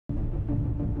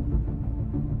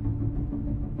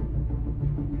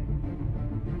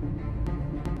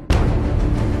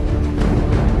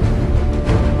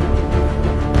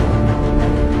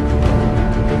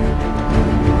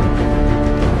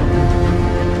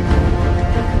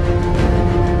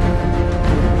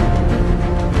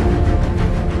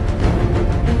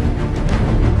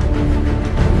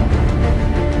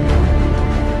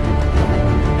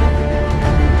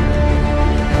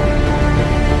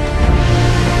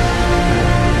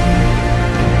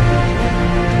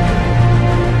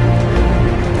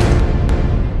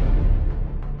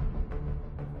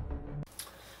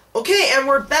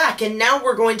back, and now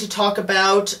we're going to talk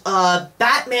about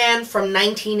Batman from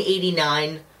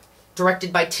 1989,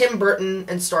 directed by Tim Burton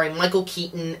and starring Michael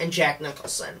Keaton and Jack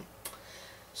Nicholson.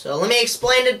 So let me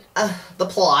explain the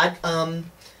plot.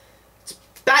 It's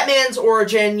Batman's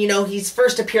origin. You know, he's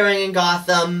first appearing in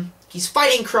Gotham. He's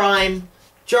fighting crime.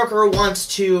 Joker wants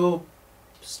to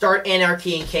start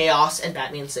anarchy and chaos, and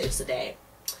Batman saves the day.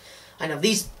 I know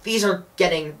these are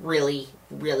getting really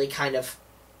kind of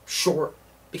short,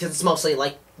 because it's mostly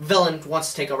like villain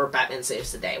wants to take over, Batman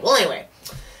saves the day. Well, anyway,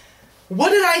 what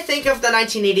did I think of the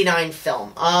 1989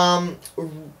 film? I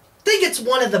think it's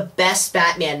one of the best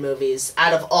Batman movies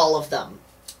out of all of them.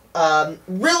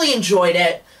 Really enjoyed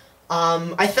it.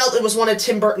 I felt it was one of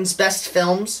Tim Burton's best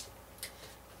films.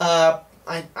 To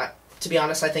be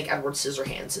honest, I think Edward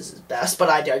Scissorhands is his best, but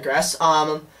I digress.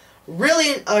 I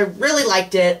really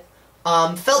liked it.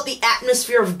 Felt the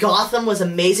atmosphere of Gotham was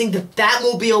amazing. The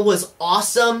Batmobile was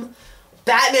awesome.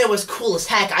 Batman was cool as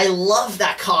heck. I love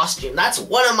that costume. That's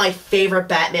one of my favorite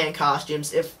Batman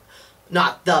costumes, if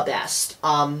not the best.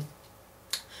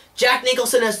 Jack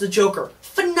Nicholson as the Joker.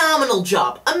 Phenomenal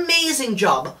job. Amazing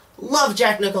job. Love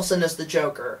Jack Nicholson as the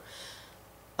Joker.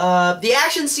 The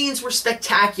action scenes were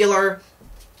spectacular.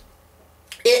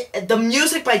 The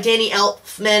music by Danny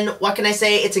Elfman, what can I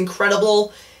say? It's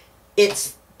incredible.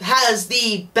 It has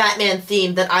the Batman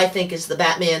theme that I think is the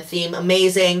Batman theme.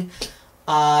 Amazing.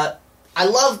 I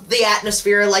love the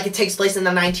atmosphere, like it takes place in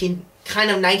the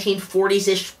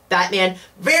 1940s-ish Batman.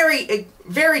 Very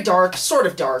dark, sort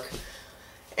of dark.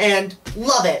 And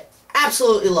love it.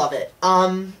 Absolutely love it.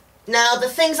 Now, the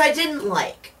things I didn't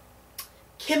like.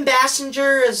 Kim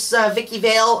Basinger as Vicky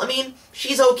Vale. I mean,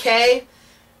 she's okay.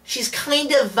 She's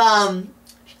kind of, a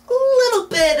little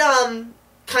bit, kind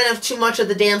of too much of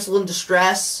the damsel in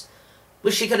distress.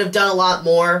 Wish she could have done a lot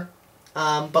more.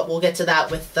 But we'll get to that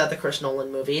with the Chris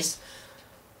Nolan movies.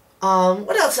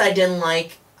 What else I didn't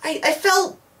like? I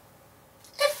felt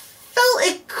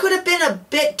it could have been a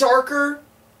bit darker.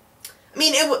 I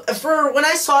mean, for when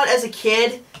I saw it as a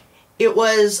kid, it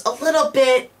was a little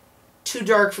bit too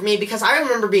dark for me, because I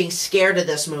remember being scared of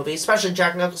this movie, especially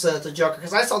Jack Nicholson as the Joker,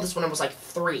 because I saw this when I was like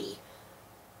 3.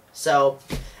 So,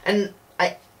 and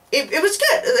it was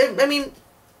good. I mean,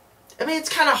 it's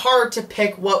kind of hard to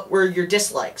pick what were your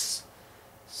dislikes.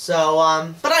 So,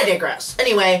 but I digress.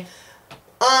 Anyway,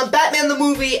 Batman the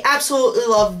movie, absolutely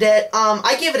loved it.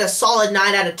 I give it a solid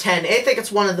 9 out of 10. I think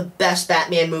it's one of the best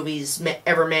Batman movies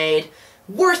ever made.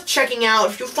 Worth checking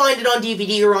out. If you find it on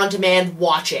DVD or on demand,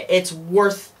 watch it. It's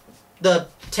worth the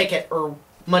ticket or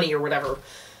money or whatever.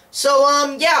 So,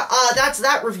 yeah, that's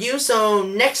that review. So,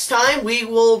 next time we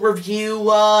will review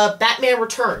Batman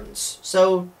Returns.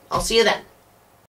 So, I'll see you then.